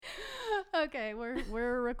Okay,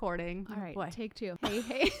 we're recording. All right, Boy. take two.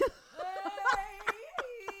 Hey.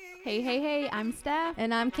 Hey, I'm Steph.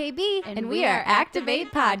 And I'm KB, and we are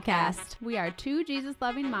Activate Podcast. We are two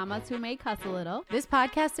Jesus-loving mamas who may cuss a little. This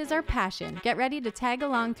podcast is our passion. Get ready to tag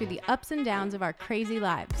along through the ups and downs of our crazy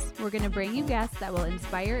lives. We're going to bring you guests that will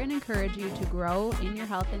inspire and encourage you to grow in your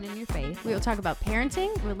health and in your faith. We will talk about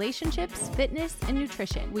parenting, relationships, fitness, and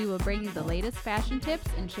nutrition. We will bring you the latest fashion tips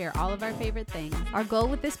and share all of our favorite things. Our goal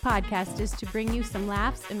with this podcast is to bring you some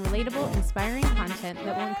laughs and relatable, inspiring content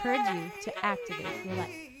that will encourage you to activate your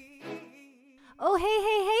life. Oh,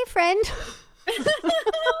 hey, friend. This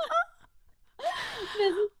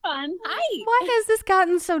is fun. Hi. Why has this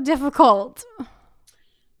gotten so difficult?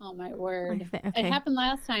 Oh, my word. Okay. It happened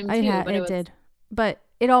last time, too. It did. But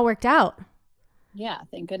it all worked out. Yeah,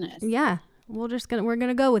 thank goodness. Yeah. We're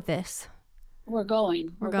gonna go with this. We're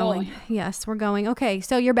going. We're going. Yes, we're going. Okay,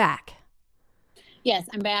 so you're back. Yes,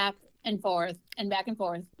 I'm back and forth and back and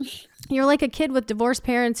forth. You're like a kid with divorced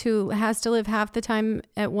parents who has to live half the time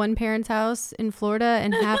at one parent's house in Florida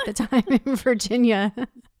and half the time in Virginia.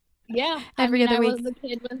 Yeah, Every other week. I was a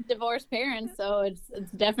kid with divorced parents, so it's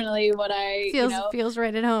definitely what I feels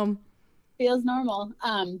right at home. Feels normal.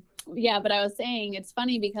 Yeah, but I was saying it's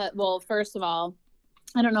funny because, well, first of all,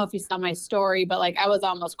 I don't know if you saw my story, but like I was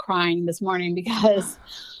almost crying this morning because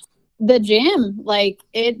the gym, like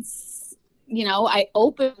it's. I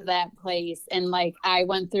opened that place and like I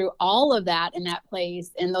went through all of that in that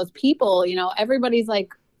place, and those people, everybody's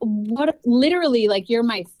like, what, literally, like, you're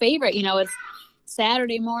my favorite. It's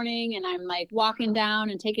Saturday morning and I'm like walking down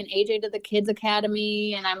and taking AJ to the kids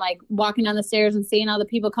academy, and I'm like walking down the stairs and seeing all the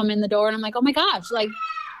people come in the door, and I'm like, oh my gosh, like,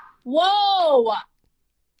 whoa,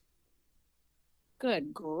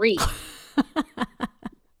 good grief.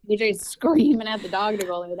 AJ's screaming at the dog to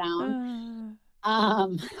go lay down.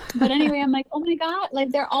 But anyway, I'm like, oh my God, like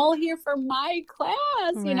they're all here for my class,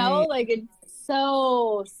 like it's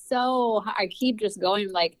so, I keep just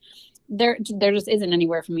going, like there just isn't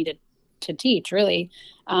anywhere for me to teach really,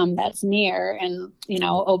 that's near. And,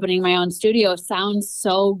 opening my own studio sounds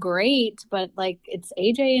so great, but like it's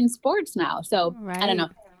AJ in sports now. So I don't know.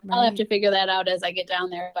 Right. I'll have to figure that out as I get down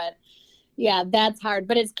there, but yeah, that's hard,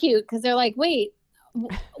 but it's cute. 'Cause they're like, wait,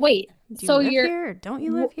 so you're here? Don't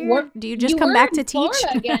you live here? Do you just come back to teach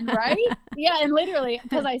again, right? Yeah, and literally,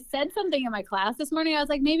 because I said something in my class this morning, I was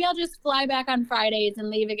like, maybe I'll just fly back on Fridays and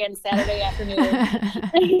leave again Saturday afternoon,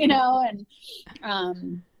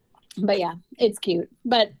 and but yeah, it's cute.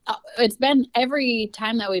 But it's been, every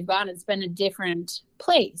time that we've gone, it's been a different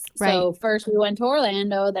place. Right. So first we went to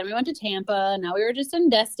Orlando, then we went to Tampa, now we were just in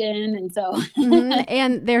Destin, and so. Mm-hmm.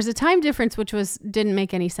 And there's a time difference, which didn't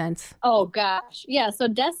make any sense. Oh gosh, yeah. So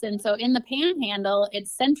Destin, so in the Panhandle, it's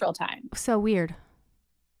Central Time. So weird.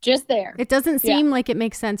 Just there. It doesn't seem like it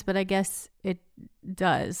makes sense, but I guess it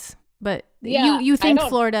does. But yeah, you think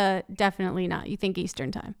Florida, definitely not. You think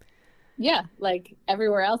Eastern Time. Yeah, like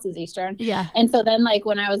everywhere else is Eastern. Yeah. And so then, like,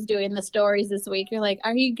 when I was doing the stories this week, you're like,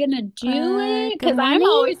 are you going to do it? Because I'm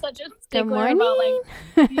always such a stickler about,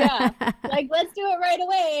 like, yeah, like, let's do it right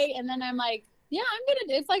away. And then I'm like, yeah, I'm going to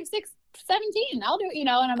do it. It's like 6:17. I'll do it, and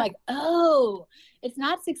I'm like, oh, it's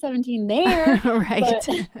not 6:17 there. Right.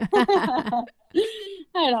 But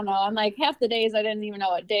I don't know. I'm like, half the days I didn't even know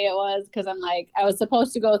what day it was, because I'm like, I was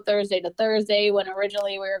supposed to go Thursday to Thursday when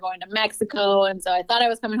originally we were going to Mexico. And so I thought I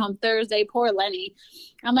was coming home Thursday. Poor Lenny.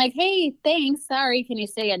 I'm like, hey, thanks. Sorry. Can you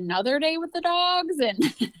stay another day with the dogs? And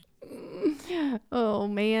oh,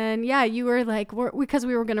 man. Yeah, you were like, because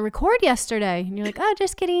we were going to record yesterday. And you're like, oh,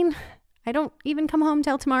 just kidding. I don't even come home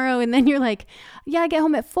till tomorrow. And then you're like, yeah, I get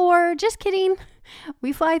home at 4. Just kidding.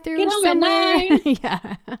 We fly through get home somewhere. At 9.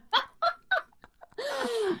 Yeah.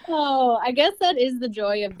 Oh, I guess that is the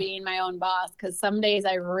joy of being my own boss, because some days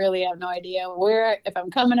I really have no idea if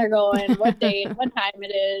I'm coming or going, what day, what time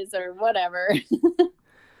it is, or whatever.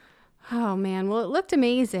 Oh, man. Well, it looked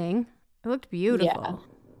amazing. It looked beautiful.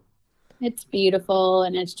 Yeah. It's beautiful,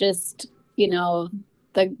 and it's just,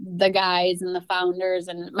 the guys and the founders.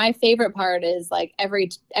 And my favorite part is like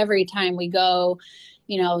every time we go,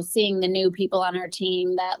 seeing the new people on our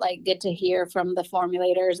team that like get to hear from the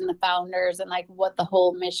formulators and the founders and like what the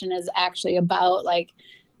whole mission is actually about. Like,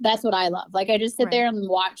 that's what I love. Like, I just sit there and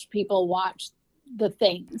watch people watch the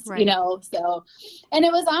things, so, and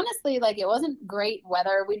it was honestly like, it wasn't great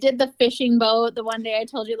weather. We did the fishing boat the one day. I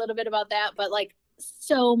told you a little bit about that, but like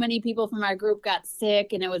so many people from our group got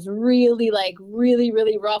sick, and it was really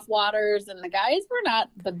really rough waters, and the guys were not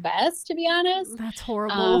the best, to be honest. That's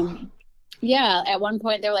horrible. Yeah, at one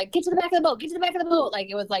point they were like, get to the back of the boat. Like,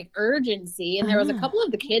 it was like urgency. And there was a couple of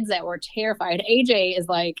the kids that were terrified. AJ is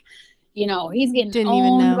like, you know, he's getting Didn't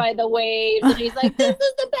even know. owned by the waves, and he's like, this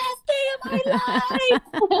is the best day of my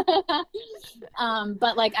life.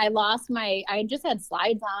 But like I just had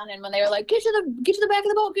slides on, and when they were like, get to the back of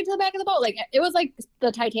the boat, get to the back of the boat, like it was like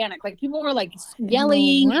the Titanic. Like people were like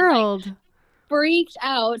yelling world. and like freaked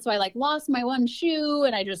out. So I like lost my one shoe,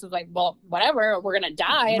 and I just was like, well, whatever, we're gonna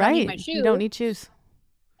die. I don't need my shoe. You don't need shoes.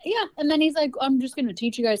 Yeah. And then he's like, I'm just gonna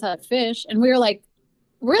teach you guys how to fish. And we were like,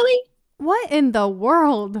 really? What in the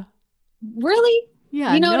world? Really?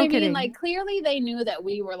 Yeah, you know no what I kidding. mean? Like clearly they knew that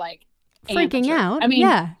we were like freaking amateur. out. I mean,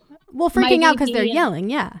 yeah. Well, freaking out because they're yelling.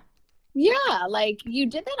 Yeah. Yeah, like you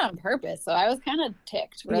did that on purpose. So I was kind of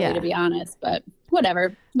ticked, really, Yeah. to be honest. But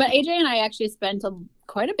whatever. But AJ and I actually spent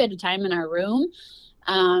quite a bit of time in our room,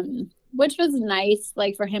 which was nice.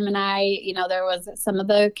 Like for him and I, you know, there was some of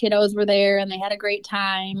the kiddos were there and they had a great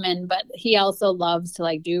time. But he also loves to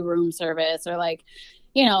like do room service or like,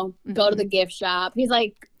 you know, go to the gift shop. He's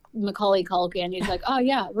like Macaulay Culkin. He's like, oh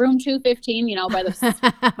yeah, room 215, you know, by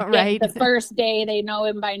the right. the first day they know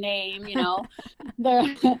him by name, you know.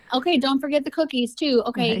 They're okay, don't forget the cookies too.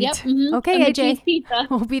 Okay, Right. yep. Mm-hmm. Okay, and the AJ. cheese pizza.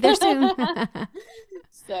 We'll be there soon.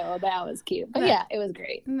 So that was cute. But yeah, it was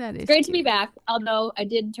great. That is Great to be back, although I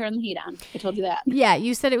did turn the heat on. I told you that. Yeah,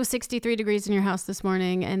 you said it was 63 degrees in your house this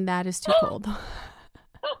morning, and that is too cold.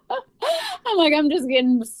 I'm like, I'm just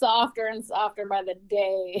getting softer and softer by the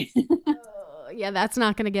day. Yeah, that's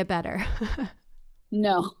not going to get better.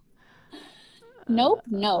 No. Nope.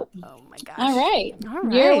 Oh my gosh. All right.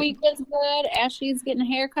 Your week was good. Ashley's getting a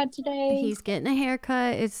haircut today. He's getting a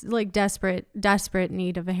haircut. It's like desperate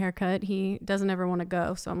need of a haircut. He doesn't ever want to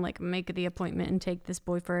go. So I'm like, make the appointment and take this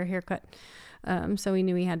boy for a haircut. So he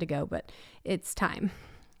knew he had to go, but it's time.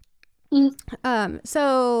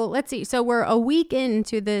 So let's see. So we're a week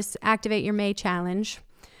into this Activate Your May challenge.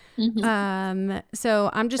 So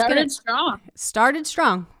I'm just started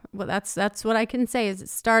strong. Well, that's what I can say is it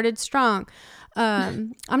started strong.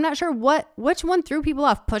 I'm not sure which one threw people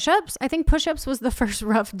off. Push-ups? I think push-ups was the first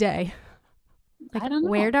rough day. Like, I don't know.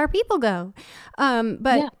 Where'd our people go?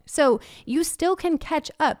 So you still can catch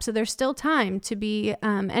up. So there's still time to be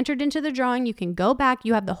entered into the drawing. You can go back.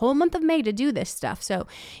 You have the whole month of May to do this stuff. So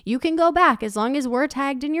you can go back as long as we're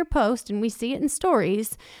tagged in your post and we see it in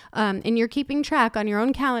stories, and you're keeping track on your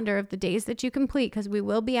own calendar of the days that you complete, because we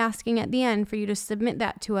will be asking at the end for you to submit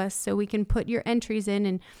that to us so we can put your entries in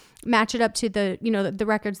and match it up to the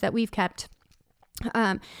records that we've kept.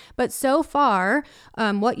 But so far,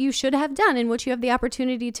 what you should have done and what you have the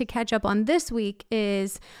opportunity to catch up on this week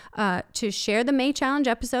is to share the May Challenge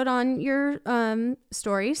episode on your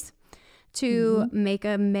stories, to make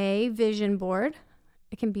a May vision board.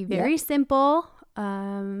 It can be very simple,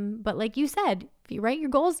 but like you said, if you write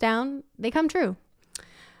your goals down, they come true.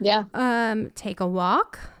 Yeah. Take a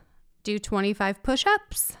walk, do 25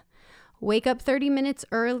 push-ups. Wake up 30 minutes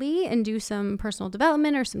early and do some personal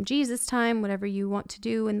development or some Jesus time, whatever you want to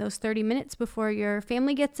do in those 30 minutes before your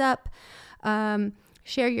family gets up.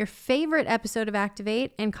 Share your favorite episode of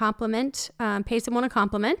Activate and compliment, pay someone a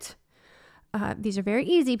compliment. These are very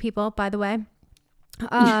easy, people, by the way.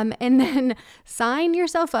 And then sign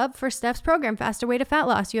yourself up for Steph's program, Faster Way to Fat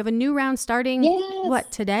Loss. You have a new round starting,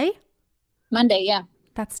 today? Monday, yeah.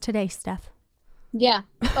 That's today, Steph. Yeah.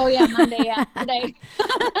 Oh, yeah. Monday. Yeah. Today.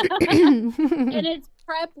 And it's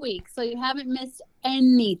prep week. So you haven't missed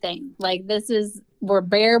anything. Like we're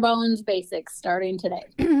bare bones basics starting today.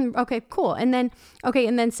 Okay, cool. And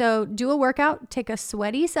then so do a workout, take a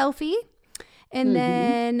sweaty selfie. And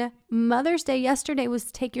then Mother's Day yesterday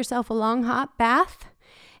was take yourself a long hot bath.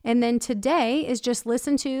 And then today is just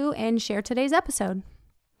listen to and share today's episode.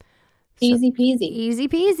 Easy peasy. Easy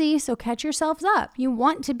peasy. So catch yourselves up. You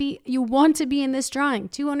want to be in this drawing.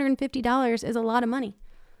 $250 is a lot of money.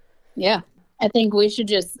 Yeah. I think we should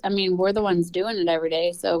we're the ones doing it every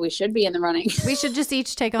day, so we should be in the running. We should just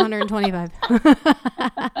each take 125.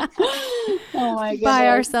 Oh my goodness. Buy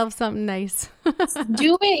ourselves something nice.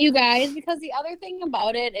 Do it, you guys, because the other thing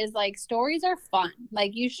about it is like stories are fun.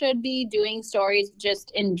 Like you should be doing stories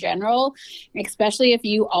just in general, especially if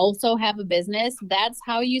you also have a business. That's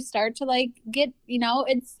how you start to like get,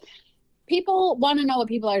 it's people want to know what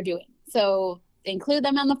people are doing. So include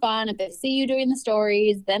them on the fun. If they see you doing the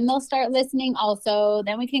stories, then they'll start listening also.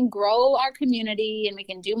 Then we can grow our community and we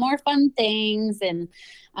can do more fun things. And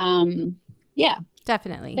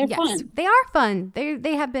definitely. They're fun. They are fun.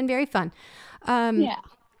 They have been very fun. Yeah,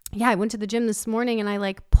 I went to the gym this morning and I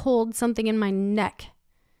like pulled something in my neck.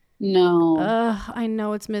 No. I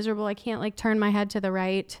know it's miserable. I can't like turn my head to the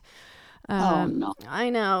right. Oh no. I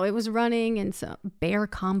know. It was running and so bear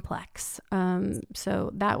complex. So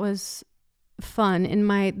that was fun, and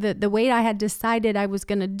the weight I had decided I was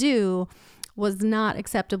going to do was not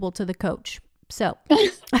acceptable to the coach. So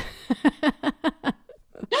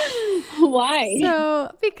Why?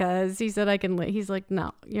 So because he said I can lift. He's like,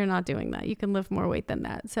 no, you're not doing that. You can lift more weight than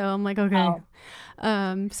that. So I'm like, okay.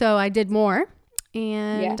 So I did more.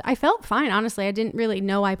 And I felt fine, honestly. I didn't really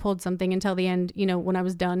know I pulled something until the end, when I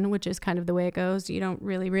was done, which is kind of the way it goes. You don't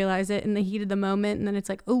really realize it in the heat of the moment. And then it's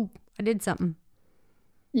like, oh, I did something.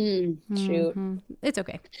 Shoot. Mm-hmm. It's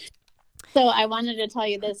okay. So I wanted to tell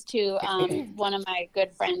you this too. One of my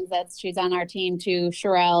good friends she's on our team too,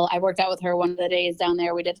 Sherelle. I worked out with her one of the days down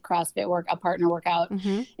there. We did CrossFit a partner workout,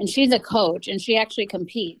 and she's a coach and she actually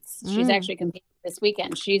competes. She's actually competing this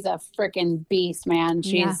weekend. She's a freaking beast, man.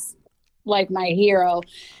 She's like my hero.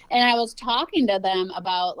 And I was talking to them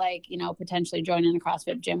about potentially joining the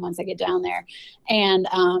CrossFit gym once I get down there. And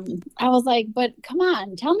I was like, but come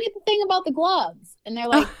on, tell me the thing about the gloves. And they're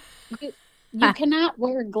like, you cannot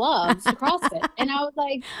wear gloves to CrossFit. And I was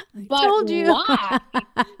like, but why?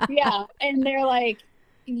 Yeah. And they're like,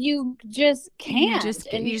 you just can't.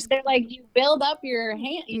 They're like, you build up your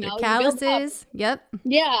hand, your calluses. Yep.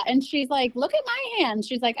 Yeah. And she's like, look at my hands.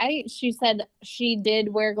 She's like, she said she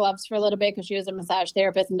did wear gloves for a little bit because she was a massage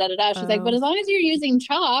therapist and She's like, but as long as you're using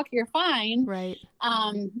chalk, you're fine. Right.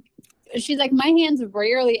 She's like, my hands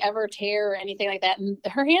rarely ever tear or anything like that. And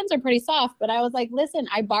her hands are pretty soft. But I was like, listen,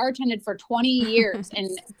 I bartended for 20 years and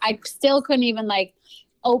I still couldn't even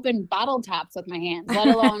open bottle tops with my hands, let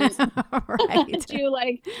alone do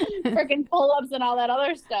freaking pull-ups and all that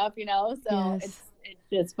other stuff, So it's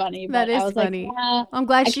just funny. That but is I was funny. Like, I'm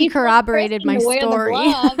glad she corroborated my story.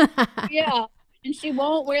 Yeah. And she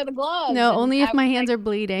won't wear the gloves. No, only if my hands are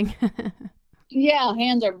bleeding. Yeah,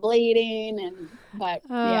 hands are bleeding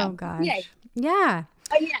gosh. Yeah.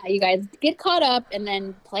 But yeah, you guys get caught up and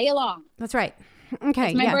then play along. That's right. Okay.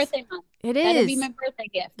 It's my birthday month. It is. That'll be my birthday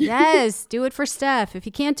gift. Yes. Do it for Steph. If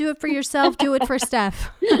you can't do it for yourself, do it for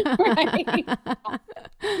Steph. Right.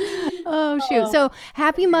 Oh, shoot. So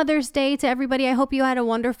happy Mother's Day to everybody. I hope you had a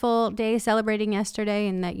wonderful day celebrating yesterday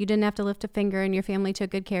and that you didn't have to lift a finger and your family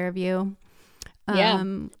took good care of you. Yeah.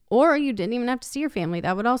 Or you didn't even have to see your family.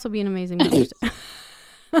 That would also be an amazing Mother's Day.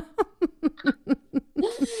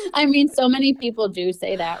 I mean, so many people do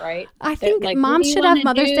say that, right? I think moms should have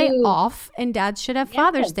Mother's Day off and dads should have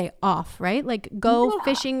Father's Day off, right? Go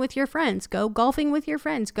fishing with your friends, go golfing with your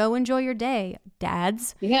friends, go enjoy your day,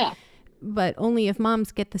 dads. Yeah. But only if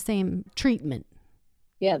moms get the same treatment.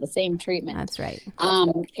 Yeah, the same treatment. That's right.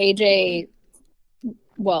 AJ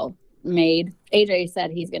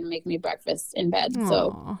said he's going to make me breakfast in bed. Aww,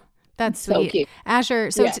 so that's sweet. So cute. Asher,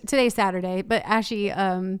 today's Saturday, but Ashy,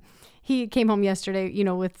 he came home yesterday,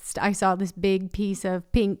 I saw this big piece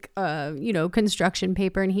of pink, construction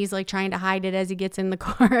paper, and he's trying to hide it as he gets in the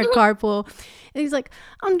carpool. And he's like,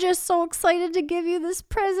 I'm just so excited to give you this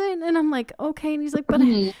present. And I'm like, okay. And he's like, but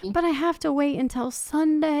I have to wait until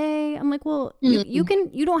Sunday. I'm like, well, you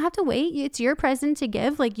don't have to wait. It's your present to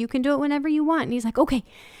give. You can do it whenever you want. And he's like, okay,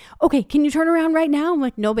 can you turn around right now? I'm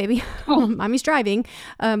like, no, baby, mommy's driving.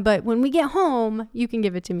 But when we get home, you can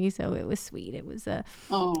give it to me. So it was sweet. It was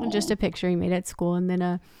just a picture he made at school and then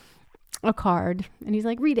a card. And he's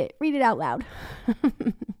like, read it out loud.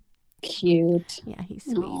 Cute. Yeah, he's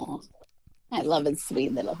sweet. Aww. I love his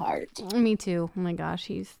sweet little heart. Me too. Oh my gosh,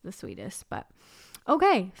 he's the sweetest. But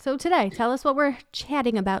okay, so today, tell us what we're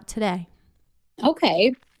chatting about today.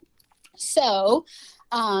 Okay. So,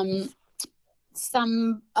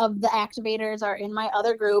 some of the activators are in my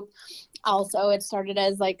other group. Also, it started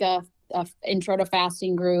as a intro to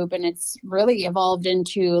fasting group, and it's really evolved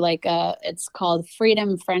into it's called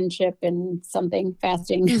Freedom, Friendship, and something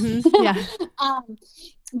fasting. Mm-hmm. Yeah.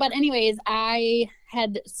 But anyways, I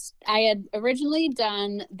had originally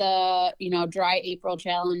done the dry April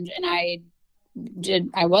challenge, and I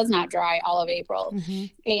was not dry all of April.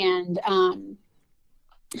 And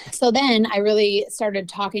so then I really started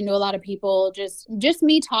talking to a lot of people, just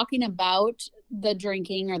me talking about the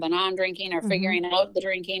drinking or the non-drinking or figuring out the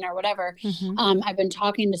drinking or whatever. I've been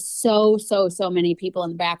talking to so many people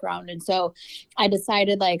in the background. And so I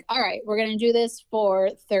decided all right, we're going to do this for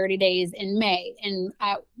 30 days in May. And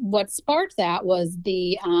what sparked that was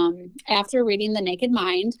after reading The Naked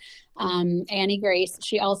Mind, Annie Grace,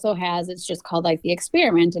 she also has, it's just called the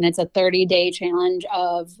experiment, and it's a 30-day challenge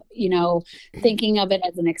of, thinking of it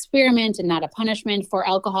as an experiment and not a punishment for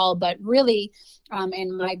alcohol, but really,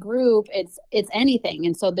 in my group, it's anything.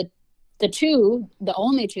 And so the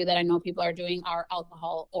only two that I know people are doing are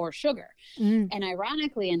alcohol or sugar. And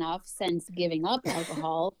ironically enough, since giving up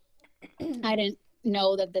alcohol, I didn't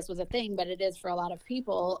know that this was a thing, but it is for a lot of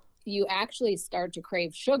people. you actually start to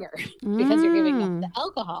crave sugar because you're giving up the Mm.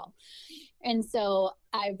 alcohol. And so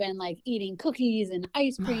I've been like eating cookies and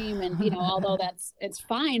ice cream and, you know, although it's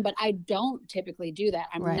fine, but I don't typically do that.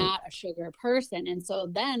 I'm Right. not a sugar person. And so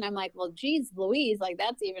then I'm like, well, geez, Louise, like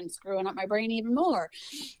that's even screwing up my brain even more.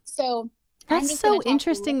 So I'm That's just going so to talk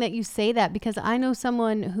interesting that you say that, because I know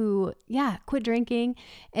someone who, quit drinking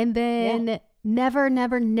and then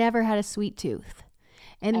never had a sweet tooth.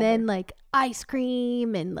 And Ever. then like ice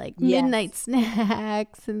cream and like Yes. midnight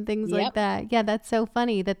snacks and things like Yep. that. Yeah, that's so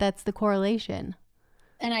funny that that's the correlation.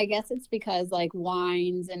 And I guess it's because like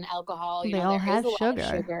wines and alcohol, you They know, all there is have a lot of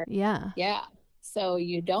sugar. sugar. Yeah. Yeah. So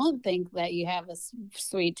you don't think that you have a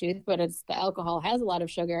sweet tooth, but it's the alcohol has a lot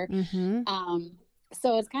of sugar. Mm-hmm.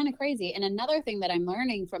 So it's kind of crazy. And another thing that I'm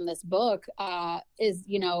learning from this book is,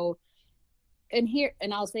 you know,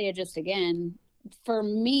 and I'll say it just again, for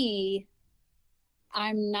me,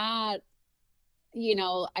 I'm not, you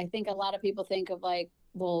know, I think a lot of people think of like,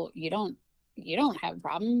 well, you don't have a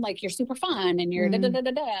problem, like you're super fun and you're da da da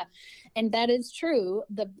da da, and that is true.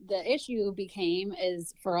 The issue became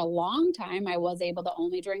is for a long time I was able to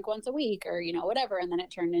only drink once a week or, you know, whatever, and then it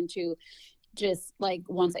turned into just like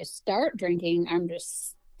once I start drinking, I'm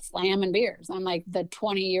just slamming beers. I'm like the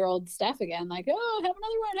 20-year-old Steph again, like, oh, have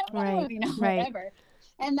another one, you know, whatever.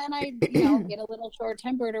 And then I, you know, get a little short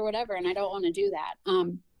tempered or whatever, and I don't want to do that.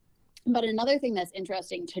 But another thing that's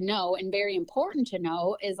interesting to know and very important to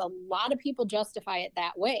know is a lot of people justify it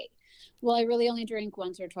that way. Well, I really only drink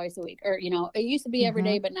once or twice a week, or, you know, it used to be every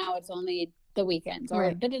day, but now it's only the weekends,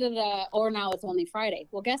 or or now it's only Friday.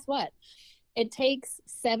 Well, guess what? It takes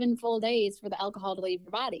 7 full days for the alcohol to leave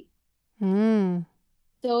your body.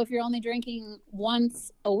 So if you're only drinking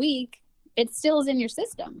once a week, it still is in your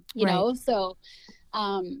system, you know? So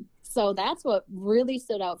that's what really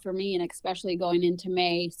stood out for me, and especially going into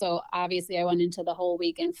May. So obviously I went into the whole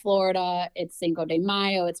week in Florida. It's Cinco de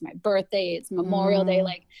Mayo. It's my birthday. It's Memorial Day.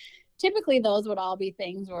 Like typically those would all be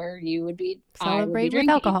things where you would be celebrate with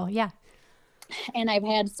alcohol. Yeah. And I've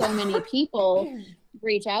had so many people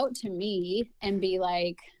reach out to me and be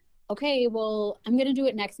like, okay, well, I'm going to do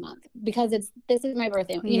it next month because this is my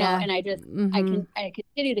birthday, you know, and I just, I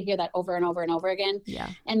continue to hear that over and over and over again. Yeah.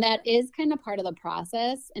 And that is kind of part of the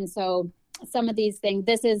process. And so some of these things,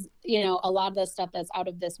 this is, you know, a lot of the stuff that's out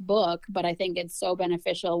of this book, but I think it's so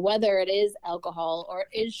beneficial, whether it is alcohol or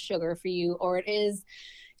it is sugar for you, or it is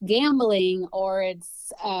gambling, or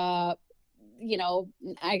it's, you know,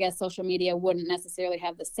 I guess social media wouldn't necessarily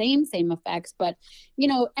have the same effects, but, you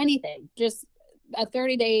know, anything, just a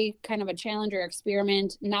 30-day kind of a challenge or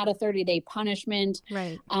experiment, not a 30-day punishment.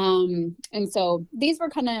 Right. And so these were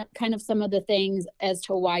kind of some of the things as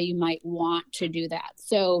to why you might want to do that.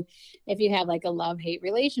 So if you have like a love-hate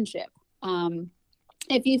relationship,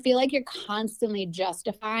 if you feel like you're constantly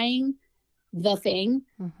justifying the thing,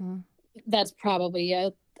 that's probably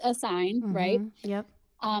a sign, right? Yep.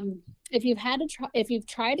 If you've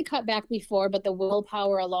tried to cut back before, but the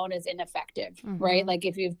willpower alone is ineffective, right? Like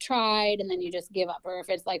if you've tried and then you just give up, or if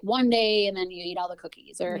it's like one day and then you eat all the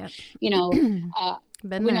cookies, or, you know,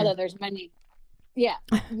 we know that there's many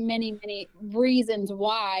reasons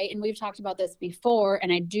why. And we've talked about this before,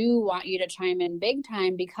 and I do want you to chime in big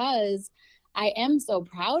time because I am so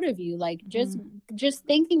proud of you. Like just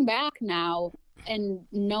thinking back now and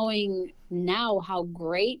knowing now how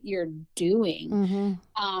great you're doing.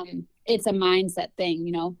 It's a mindset thing,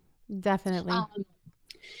 you know. Definitely.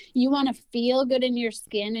 You want to feel good in your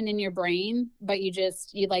skin and in your brain, but you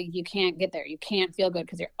can't get there. You can't feel good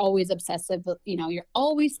because you're always obsessive, you know, you're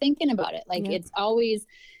always thinking about it. Like it's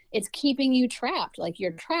keeping you trapped. Like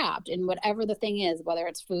you're trapped in whatever the thing is, whether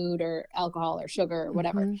it's food or alcohol or sugar or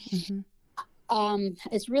whatever.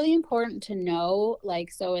 It's really important to know,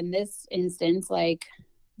 like, so in this instance, like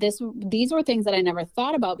these were things that I never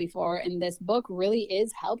thought about before. And this book really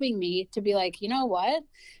is helping me to be like, you know what?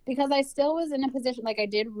 Because I still was in a position, like I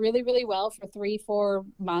did really, really well for 3-4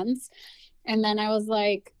 months. And then I was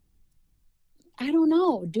like, I don't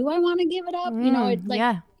know. Do I want to give it up? You know, it's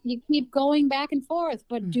like you keep going back and forth,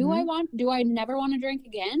 but do I never want to drink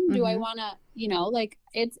again? Do I want to, you know, like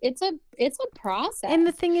it's a process. And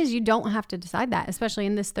the thing is, you don't have to decide that, especially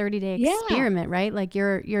in this 30-day experiment, right? Like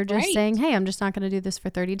you're just saying, hey, I'm just not going to do this for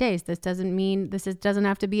 30 days. This doesn't mean doesn't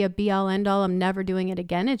have to be a be all end all. I'm never doing it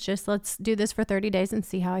again. It's just, let's do this for 30 days and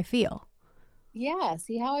see how I feel. Yeah.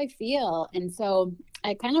 See how I feel. And so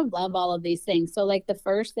I kind of love all of these things. So like the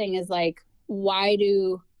first thing is like, why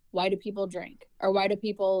do people drink, or why do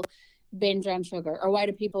people binge on sugar, or why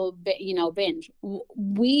do people binge?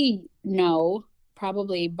 We know,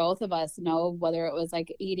 probably both of us know, whether it was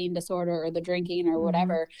like eating disorder or the drinking or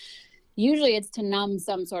whatever, usually it's to numb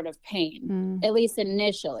some sort of pain, at least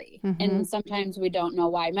initially. And sometimes we don't know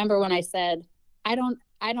why. Remember when I said, I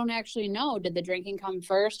don't actually know, did the drinking come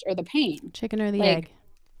first or the pain? Chicken or the egg?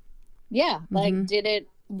 Yeah. Like,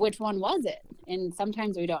 which one was it? And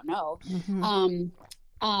sometimes we don't know.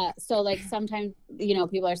 So like sometimes,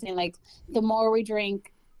 people are saying like, the more we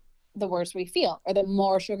drink, the worse we feel, or the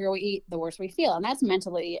more sugar we eat, the worse we feel. And that's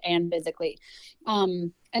mentally and physically.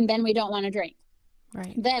 And then we don't want to drink.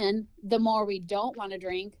 Right. Then the more we don't want to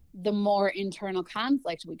drink, the more internal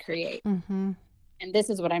conflict we create. And this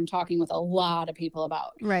is what I'm talking with a lot of people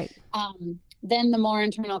about. Right. Then the more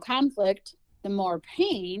internal conflict, the more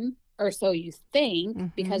pain, or so you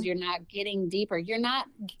think, because you're not getting deeper. You're not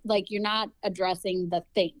addressing the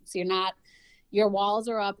things. Your walls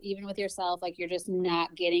are up even with yourself. Like, you're just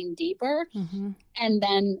not getting deeper. And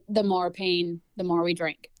then the more pain, the more we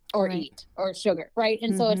drink or eat or sugar. Right.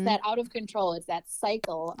 And so it's that out of control. It's that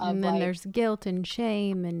cycle of, and then there's guilt and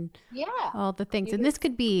shame and all the things. And this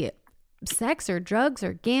could be sex or drugs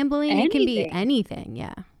or gambling. Anything. It can be anything.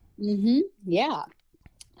 Yeah. Yeah.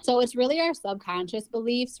 So it's really our subconscious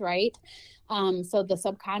beliefs, right? So the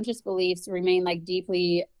subconscious beliefs remain like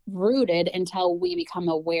deeply rooted until we become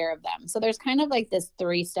aware of them. So there's kind of like this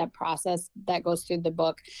 3-step process that goes through the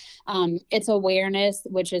book. It's awareness,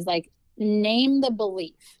 which is like, name the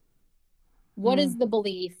belief. What is the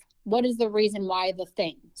belief? What is the reason why the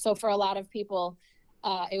thing? So for a lot of people,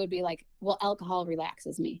 it would be like, well, alcohol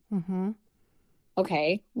relaxes me.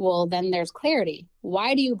 Okay, well, then there's clarity.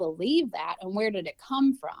 Why do you believe that? And where did it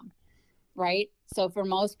come from? Right? So for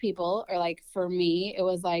most people, or like for me, it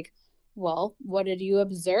was like, well, what did you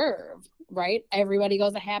observe? Right? Everybody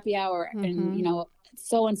goes to happy hour and,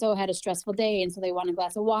 so-and-so had a stressful day. And so they want a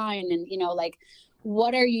glass of wine and, like,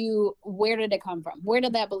 where did it come from? Where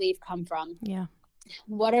did that belief come from? Yeah.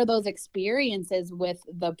 What are those experiences with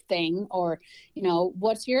the thing? Or,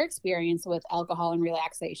 what's your experience with alcohol and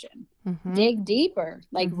relaxation? Dig deeper,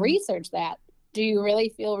 like research that. Do you really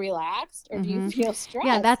feel relaxed or do you feel stressed?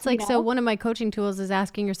 Yeah, that's like, so one of my coaching tools is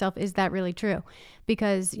asking yourself, is that really true?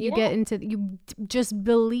 Because you get into, you just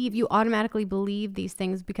believe, you automatically believe these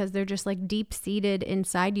things because they're just like deep seated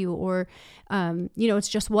inside you, or, it's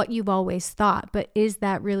just what you've always thought. But is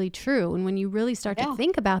that really true? And when you really start to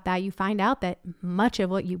think about that, you find out that much of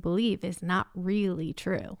what you believe is not really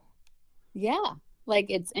true. Yeah. Like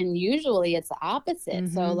and usually it's the opposite.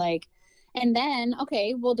 So like, and then,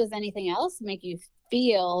 okay, well, does anything else make you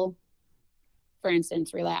feel, for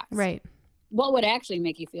instance, relaxed? Right. What would actually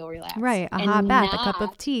make you feel relaxed? Right. A hot bath, a cup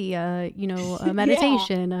of tea, a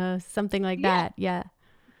meditation, something like that. Yeah.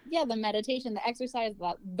 Yeah, the meditation, the exercise,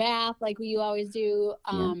 the bath, like you always do.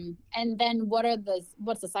 And then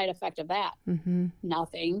what's the side effect of that?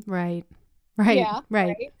 Nothing. Right. Yeah.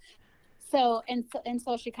 Right. So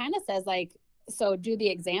she kind of says like, so do the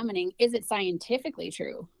examining. Is it scientifically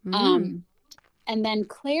true? And then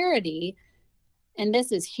clarity, and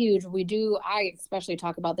this is huge. I especially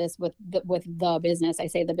talk about this with the business. I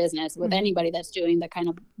say the business with anybody that's doing the kind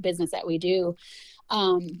of business that we do,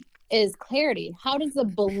 is clarity. How does the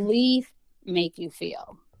belief make you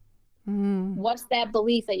feel? What's that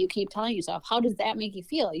belief that you keep telling yourself? How does that make you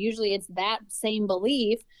feel? Usually it's that same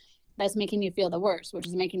belief that's making you feel the worst, which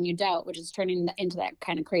is making you doubt, which is turning into that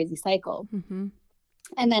kind of crazy cycle.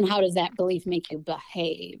 And then how does that belief make you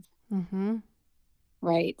behave?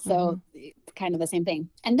 Right. So it's kind of the same thing.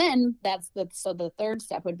 And then so the third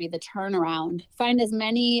step would be the turnaround. Find as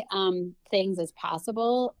many things as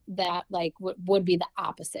possible that like would be the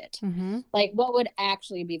opposite. Like what would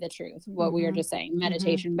actually be the truth? What we were just saying,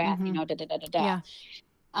 meditation, bath, Yeah.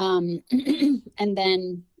 And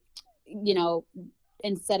then,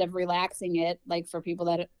 instead of relaxing it, like for people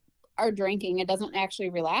that are drinking, it doesn't actually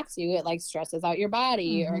relax you. It like stresses out your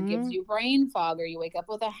body or it gives you brain fog, or you wake up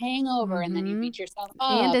with a hangover and then you beat yourself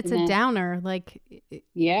up. And it's a downer. Like,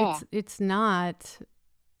 it's not,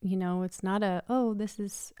 it's not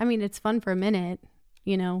it's fun for a minute,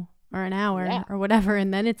 or an hour or whatever.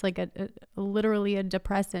 And then it's like literally a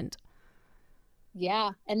depressant. Yeah.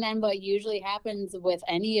 And then what usually happens with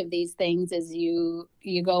any of these things is you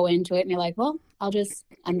go into it and you're like, well, I'm just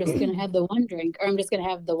going to have the one drink, or I'm just going to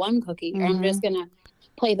have the one cookie, or I'm just going to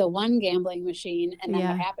play the one gambling machine. And then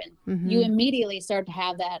what happens? You immediately start to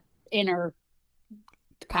have that inner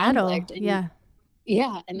conflict. Yeah.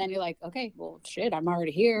 And then you're like, okay, well, shit, I'm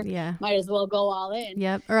already here. Yeah. Might as well go all in.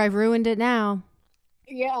 Yep. Or I've ruined it now.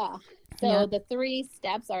 Yeah. So the 3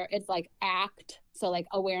 steps it's like act. So like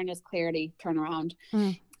awareness, clarity, turnaround.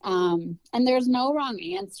 And there's no wrong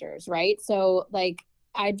answers, right? So like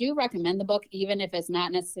I do recommend the book, even if it's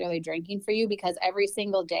not necessarily drinking for you, because every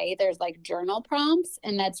single day there's like journal prompts.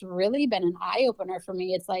 And that's really been an eye opener for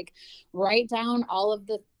me. It's like, write down all of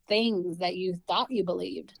the things that you thought you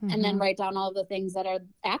believed, and then write down all of the things that are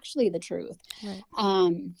actually the truth. Right.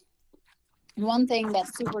 One thing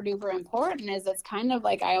that's super duper important is, it's kind of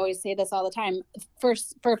like, I always say this all the time,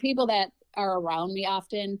 for people that are around me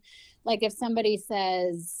often, like if somebody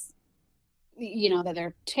says, you know, that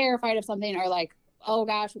they're terrified of something, or like, oh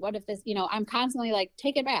gosh, what if this, you know, I'm constantly like,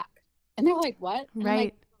 take it back. And they're like, what? And I'm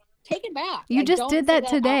like, take it back. You like, just did that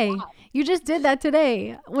today. You just did that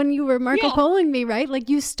today when you were Marco Poloing me, right? Like,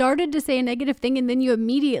 you started to say a negative thing, and then you're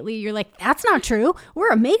like, that's not true.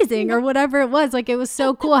 We're amazing, or whatever it was. Like, it was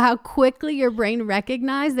so cool how quickly your brain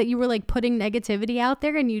recognized that you were like putting negativity out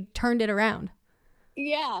there, and you turned it around.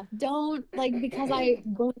 Yeah. Don't, like, because I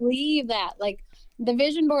believe that, like, the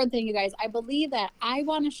vision board thing, you guys, I believe that. I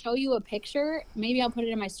want to show you a picture. Maybe I'll put it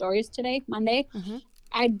in my stories today, Monday.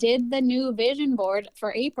 I did the new vision board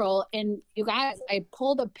for April, and you guys, I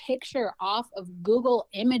pulled a picture off of Google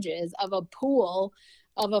Images of a pool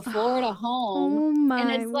of a Florida home. Oh my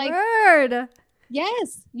and it's like, word.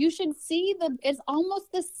 Yes, you should see it's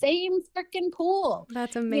almost the same freaking pool.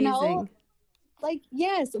 That's amazing. You know? Like,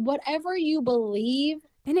 yes, whatever you believe.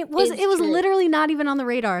 And it was true. Literally not even on the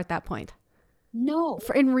radar at that point. No.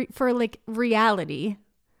 For like reality.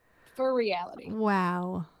 For reality.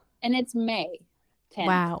 Wow. And it's May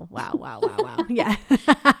 10th. Wow. Yeah.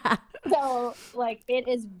 So, like, it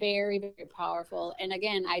is very, very powerful. And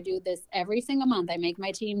again, I do this every single month. I make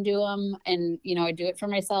my team do them, and, you know, I do it for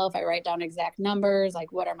myself. I write down exact numbers,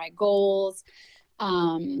 like, what are my goals?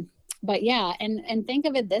 But yeah, and think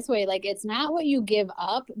of it this way, like, it's not what you give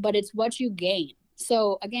up, but it's what you gain.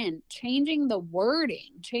 So again, changing the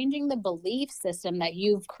wording, changing the belief system that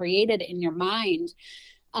you've created in your mind,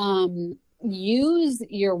 use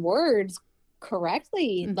your words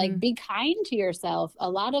correctly. Like, be kind to yourself. A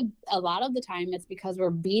lot of the time it's because we're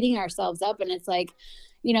beating ourselves up, and it's like,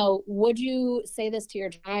 you know, would you say this to your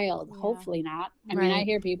child? Yeah. Hopefully not. I mean, I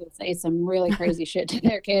hear people say some really crazy shit to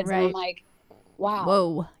their kids, and I'm like, wow.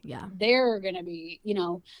 Whoa. Yeah. They're going to be, you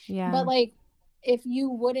know, but like, if you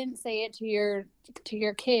wouldn't say it to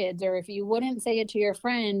your kids, or if you wouldn't say it to your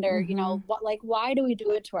friend, or, you know, why do we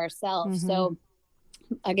do it to ourselves? So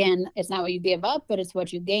again, it's not what you give up, but it's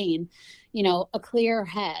what you gain. You know, a clear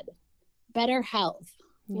head, better health,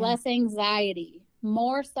 less anxiety,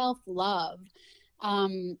 more self-love.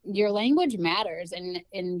 Your language matters,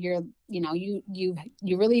 and you're, you know, you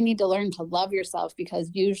really need to learn to love yourself, because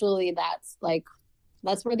usually that's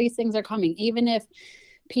where these things are coming. Even if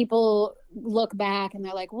people look back and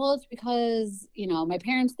they're like, well, it's because, you know, my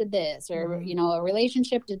parents did this, or, you know, a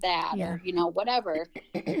relationship did that, or, you know, whatever.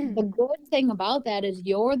 The good thing about that is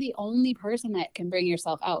you're the only person that can bring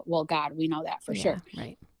yourself out. Well, God, we know that for sure.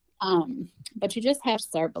 Right. But you just have to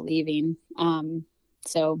start believing.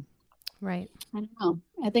 So right. I don't know.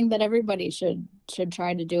 I think that everybody should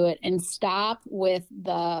try to do it, and stop with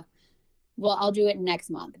well, I'll do it next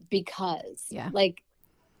month, because like,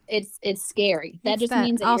 it's scary. That just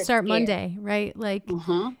means that I'll start Monday, right? Like,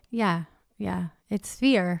 yeah. It's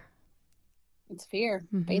fear. It's fear.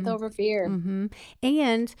 Faith over fear.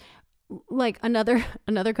 And like another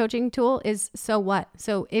coaching tool is, so what?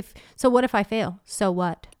 So what if I fail? So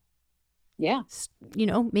what? Yeah. You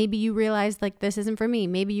know, maybe you realize, like, this isn't for me.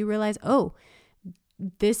 Maybe you realize, oh,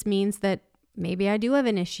 this means that maybe I do have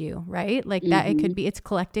an issue, right? Like that, it's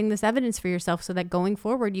collecting this evidence for yourself, so that going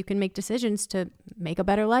forward, you can make decisions to make a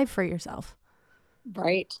better life for yourself.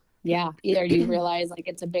 Right. Yeah. Either you realize, like,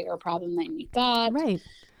 it's a bigger problem than you thought. Right.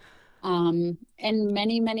 And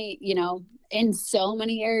many, you know, in so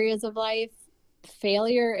many areas of life,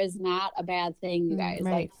 failure is not a bad thing, you guys.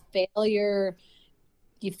 Right. Like, failure,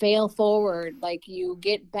 you fail forward, like, you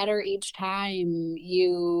get better each time.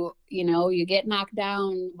 You know, you get knocked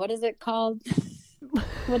down. What is it called?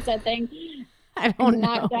 What's that thing? I don't know.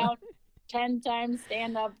 Knocked down 10 times,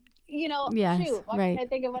 stand up, you know. Shoot, why can't I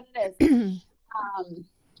think of what it is?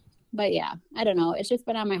 But yeah, I don't know. It's just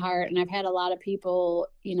been on my heart, and I've had a lot of people,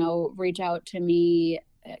 you know, reach out to me,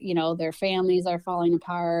 you know, their families are falling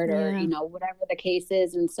apart, or, you know, whatever the case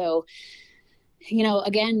is. And so, you know,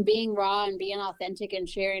 again, being raw and being authentic and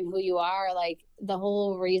sharing who you are, like, the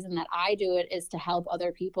whole reason that I do it is to help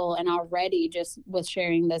other people. And already, just with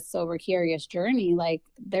sharing this Sober Curious journey, like,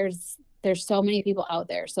 there's so many people out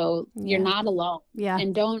there. So you're not alone. Yeah.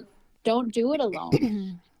 And don't do it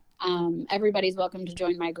alone. Everybody's welcome to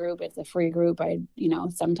join my group. It's a free group. You know,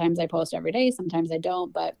 sometimes I post every day, sometimes I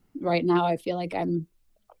don't, but right now I feel like I'm,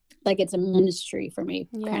 like, it's a ministry for me,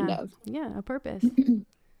 kind of. Yeah. A purpose.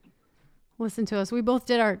 listen to us. We both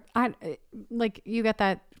did like you got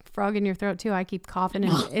that frog in your throat too. I keep coughing,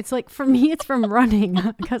 and it's like, for me, it's from running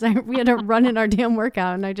because we had to run in our damn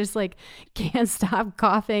workout, and I just like can't stop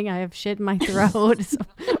coughing. I have shit in my throat. It's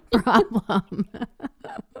a problem.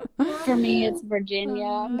 For me, it's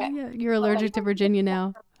Virginia. Yeah, you're allergic to Virginia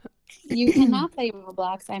now. You cannot play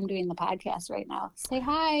Roblox. I'm doing the podcast right now. Say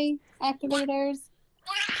hi, activators.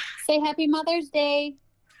 Say happy Mother's Day.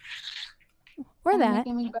 Or that.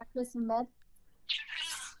 Making me breakfast in bed.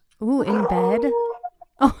 Ooh, in bed.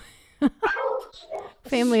 Oh,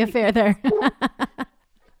 family affair there.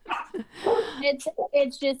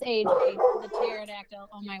 It's just AJ, the pterodactyl.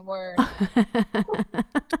 Oh my word.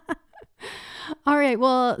 All right.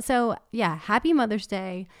 Well, so yeah, happy Mother's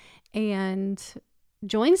Day, and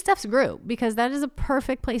join Steph's group, because that is a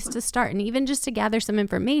perfect place to start. And even just to gather some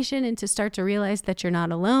information and to start to realize that you're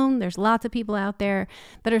not alone. There's lots of people out there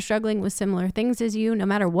that are struggling with similar things as you, no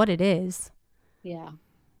matter what it is. Yeah.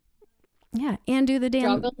 Yeah. And do the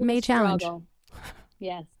damn May challenge.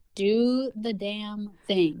 Yes. Do the damn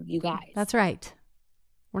thing, you guys. That's right.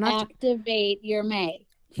 We're not activate your May.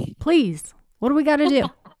 Please. What do we got to do?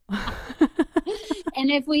 And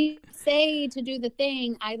if we say to do the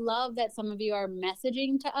thing, I love that some of you are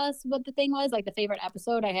messaging to us what the thing was, like the favorite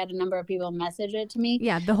episode. I had a number of people message it to me.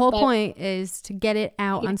 Yeah, the whole point is to get it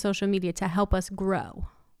out on social media to help us grow.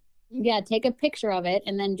 Yeah, take a picture of it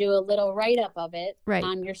and then do a little write-up of it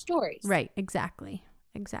on your stories. Right, exactly.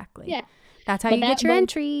 Yeah. That's how but you get your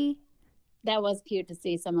entry. That was cute to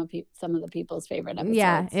see some of the people's favorite episodes.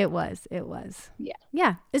 Yeah, it was.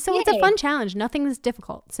 Yeah. So Yay. It's a fun challenge. Nothing is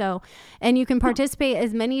difficult. So, and you can participate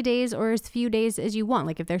as many days or as few days as you want.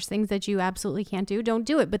 Like if there's things that you absolutely can't do, don't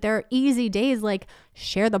do it. But there are easy days, like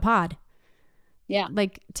share the pod. Yeah.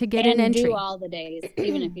 Like to get an entry. Do all the days,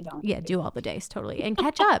 even if you don't. Yeah, do all the days, totally. And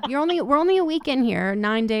catch up. We're only a week in here,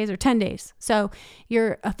 9 days or 10 days. So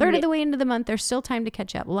you're a third of the way into the month. There's still time to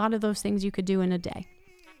catch up. A lot of those things you could do in a day.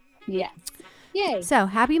 Yes. Yay. So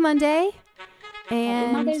happy Monday.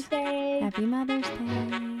 And happy Mother's Day. Happy Mother's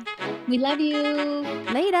Day. We love you.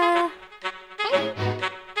 Later.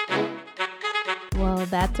 Bye. Well,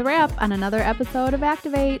 that's a wrap on another episode of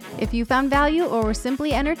Activate. If you found value or were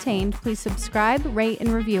simply entertained, please subscribe, rate,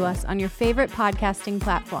 and review us on your favorite podcasting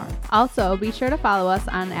platform. Also, be sure to follow us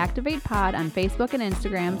on Activate Pod on Facebook and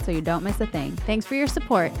Instagram so you don't miss a thing. Thanks for your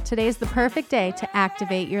support. Today is the perfect day to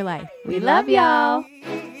activate your life. We love y'all.